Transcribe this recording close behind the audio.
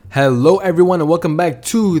Hello, everyone, and welcome back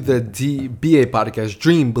to the DBA podcast.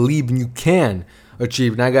 Dream, believe, and you can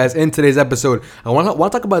achieve. Now, guys, in today's episode, I want to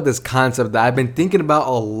talk about this concept that I've been thinking about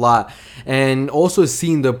a lot, and also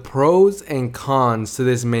seeing the pros and cons to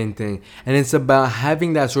this main thing. And it's about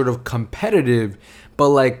having that sort of competitive, but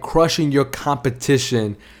like crushing your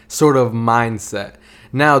competition sort of mindset.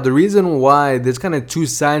 Now, the reason why there's kind of two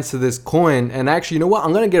sides to this coin, and actually, you know what?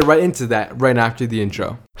 I'm gonna get right into that right after the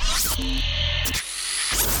intro.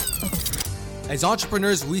 As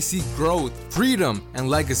entrepreneurs, we seek growth, freedom, and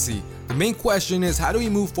legacy. The main question is, how do we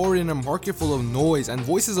move forward in a market full of noise and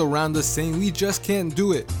voices around us saying we just can't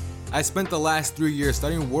do it? I spent the last 3 years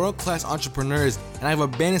studying world-class entrepreneurs, and I've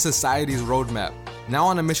abandoned society's roadmap. Now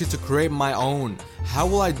on a mission to create my own. How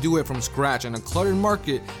will I do it from scratch in a cluttered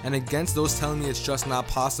market and against those telling me it's just not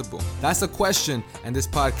possible? That's the question, and this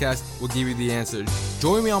podcast will give you the answer.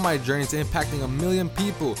 Join me on my journey to impacting 1 million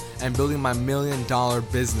people and building my $1 million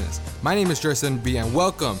business. My name is Jerson B, and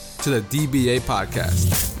welcome to the DBA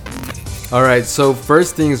podcast. All right, so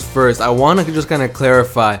first things first, I want to just kind of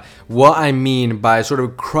clarify what I mean by sort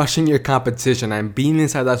of crushing your competition and being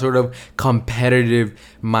inside that sort of competitive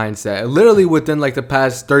mindset. Literally within like the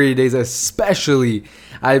past 30 days especially,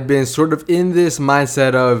 I've been sort of in this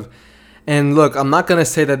mindset of, and look, I'm not going to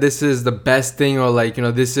say that this is the best thing or like, you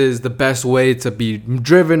know, this is the best way to be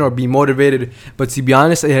driven or be motivated. But to be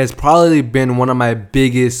honest, it has probably been one of my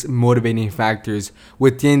biggest motivating factors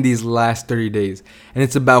within these last 30 days. And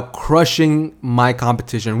it's about crushing my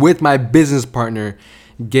competition with my business partner,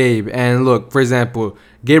 Gabe. And look, for example,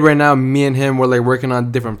 Gabe right now, me and him, we're like working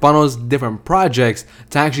on different funnels, different projects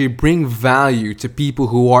to actually bring value to people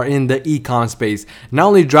who are in the e-com space. Not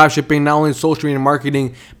only dropshipping, not only social media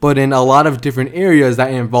marketing, but in a lot of different areas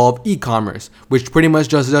that involve e-commerce, which pretty much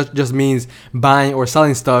just means buying or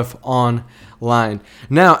selling stuff online.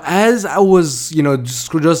 Now, as I was,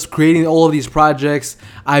 just creating all of these projects,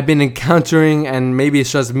 I've been encountering, and maybe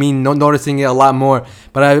it's just me noticing it a lot more,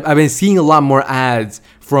 but I've been seeing a lot more ads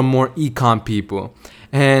from more e-com people.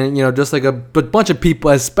 And, just like a bunch of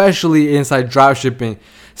people, especially inside dropshipping,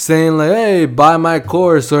 saying like, hey, buy my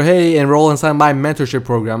course, or hey, enroll inside my mentorship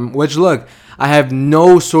program, which look, I have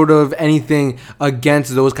no sort of anything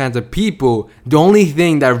against those kinds of people. The only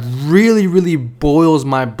thing that really, really boils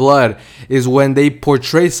my blood is when they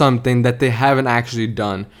portray something that they haven't actually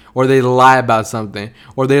done, or they lie about something,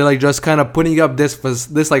 or they're like just kind of putting up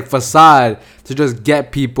this like facade to just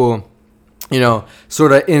get people,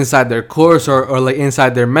 sort of inside their course or like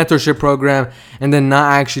inside their mentorship program, and then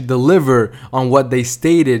not actually deliver on what they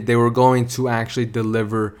stated they were going to actually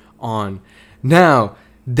deliver on. Now,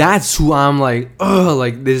 that's who I'm like,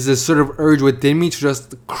 like there's this sort of urge within me to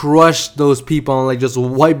just crush those people and like just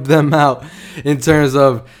wipe them out in terms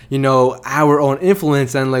of, our own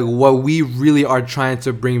influence and like what we really are trying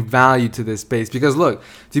to bring value to this space. Because look,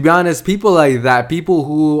 to be honest, people like that, people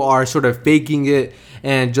who are sort of faking it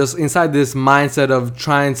and just inside this mindset of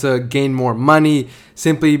trying to gain more money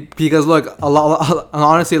simply because look,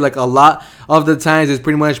 honestly, like a lot of the times it's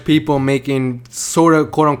pretty much people making sort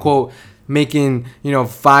of quote unquote making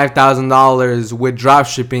 $5,000 with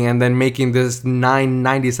dropshipping and then making this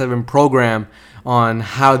 $997 program on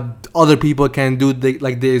how other people can do the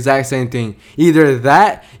exact same thing.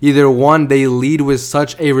 Either one, they lead with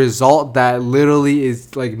such a result that literally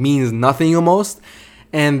is like means nothing almost,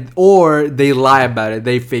 or they lie about it.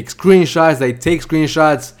 They fake screenshots, they take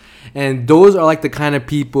screenshots. And those are like the kind of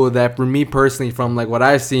people that, for me personally, from like what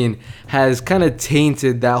I've seen, has kind of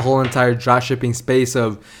tainted that whole entire dropshipping space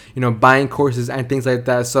of, buying courses and things like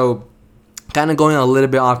that. So kind of going a little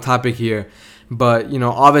bit off topic here, but,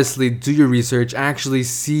 obviously do your research, actually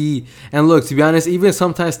see, and look, to be honest, even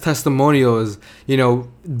sometimes testimonials,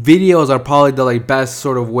 videos are probably the like best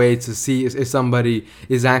sort of way to see if somebody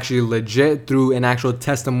is actually legit through an actual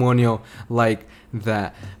testimonial like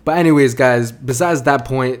that. But anyways, guys, besides that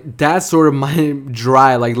point, that's sort of my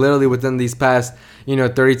drive, like literally within these past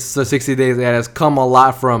 30 to 60 days, it has come a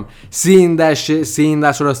lot from seeing that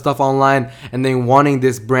sort of stuff online, and then wanting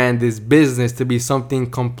this brand, this business to be something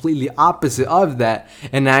completely opposite of that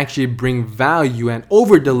and actually bring value and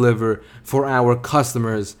over deliver for our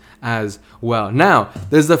customers as well. Now,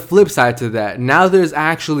 there's the flip side to that. Now there's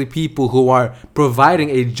actually people who are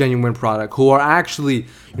providing a genuine product, who are actually,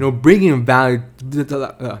 bringing value.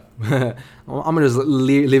 I'm gonna just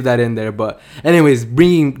leave that in there. But anyways,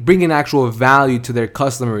 bringing actual value to their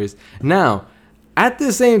customers. Now, At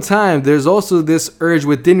the same time, there's also this urge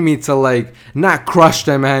within me to like not crush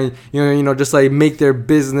them and just like make their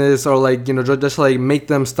business or like just like make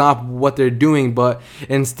them stop what they're doing, but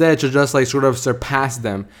instead to just like sort of surpass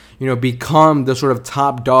them, become the sort of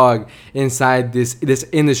top dog inside this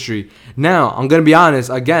industry. Now, I'm gonna be honest.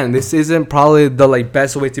 Again, this isn't probably the like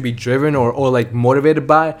best way to be driven or like motivated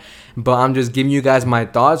by, but I'm just giving you guys my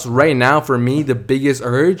thoughts. Right now, for me, the biggest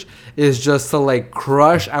urge is just to like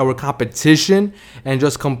crush our competition and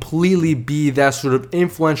just completely be that sort of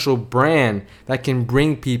influential brand that can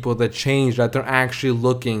bring people the change that they're actually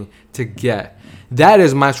looking to get. That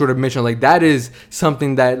is my sort of mission. Like, that is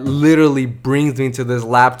something that literally brings me to this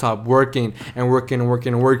laptop, working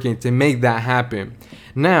to make that happen.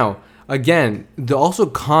 Now, again, the also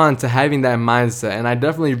con to having that mindset, and I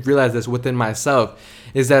definitely realize this within myself,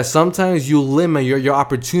 is that sometimes you limit your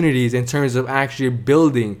opportunities in terms of actually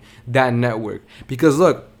building that network. Because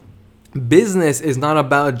look, business is not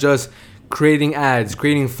about just creating ads,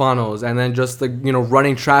 creating funnels, and then just like,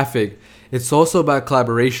 running traffic. It's also about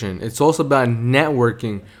collaboration. It's also about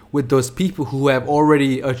networking with those people who have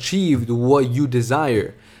already achieved what you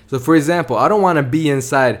desire. So for example, I don't want to be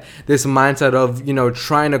inside this mindset of,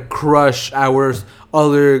 trying to crush our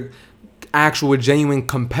other actual genuine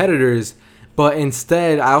competitors. But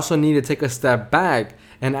instead, I also need to take a step back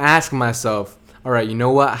and ask myself, all right, you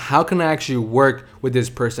know what? How can I actually work with this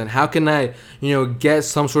person? How can I, get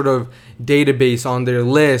some sort of database on their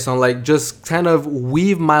list, on like just kind of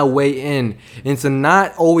weave my way into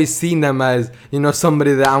not always seeing them as,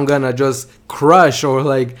 somebody that I'm gonna just crush or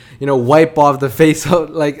like, wipe off the face of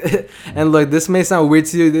like, and look, this may sound weird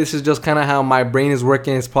to you. This is just kind of how my brain is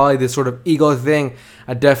working. It's probably this sort of ego thing.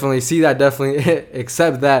 I definitely see that, definitely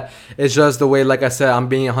accept that. It's just the way, like I said, I'm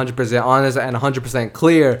being 100% honest and 100%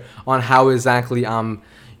 clear on how exactly I'm,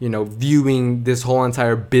 viewing this whole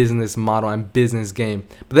entire business model and business game.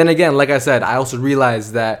 But then again, like I said, I also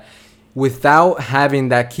realized that without having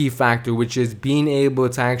that key factor, which is being able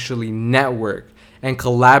to actually network and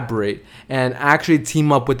collaborate and actually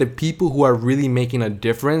team up with the people who are really making a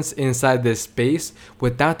difference inside this space,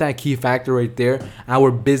 without that key factor right there, our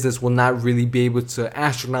business will not really be able to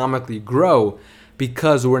astronomically grow,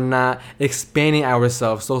 because we're not expanding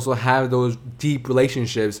ourselves to also have those deep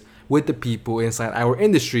relationships with the people inside our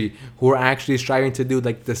industry who are actually striving to do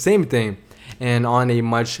like the same thing and on a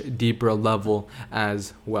much deeper level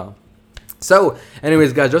as well. So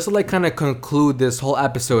anyways, guys, just to like kind of conclude this whole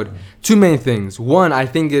episode, two main things. One, I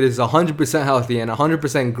think it is 100% healthy and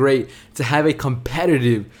 100% great to have a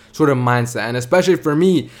competitive sort of mindset. And especially for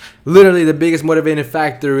me, literally the biggest motivating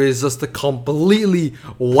factor is just to completely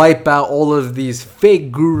wipe out all of these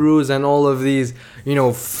fake gurus and all of these,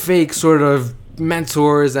 fake sort of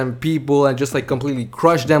mentors and people, and just like completely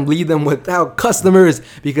crush them, leave them without customers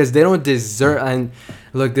because they don't deserve. And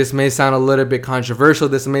look, this may sound a little bit controversial,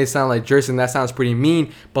 this may sound like Jerson, that sounds pretty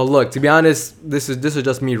mean, but look, to be honest, this is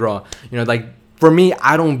just me raw. Like for me,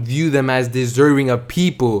 I don't view them as deserving of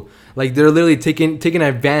people. Like they're literally taking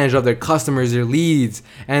advantage of their customers, their leads,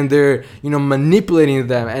 and they're manipulating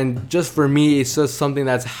them. And just for me, it's just something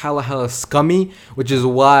that's hella scummy, which is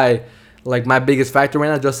why like my biggest factor right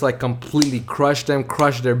now, just like completely crush them,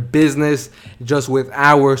 crush their business, just with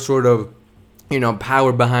our sort of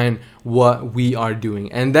power behind what we are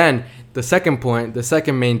doing. And then the second point, the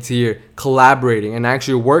second main tier, collaborating and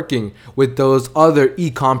actually working with those other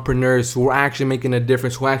e-compreneurs who are actually making a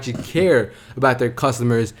difference, who actually care about their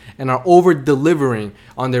customers and are over delivering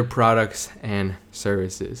on their products and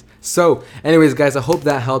services. So anyways, guys, I hope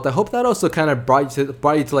that helped. I hope that also kind of brought you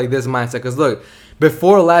to like this mindset, because look,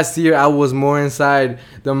 before last year, I was more inside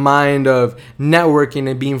the mind of networking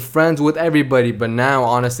and being friends with everybody. But now,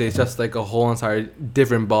 honestly, it's just like a whole entire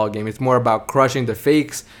different ball game. It's more about crushing the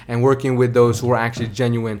fakes and working with those who are actually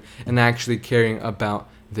genuine and actually caring about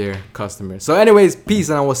their customers. So anyways, peace,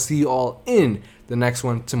 and I will see you all in the next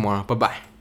one tomorrow. Bye-bye.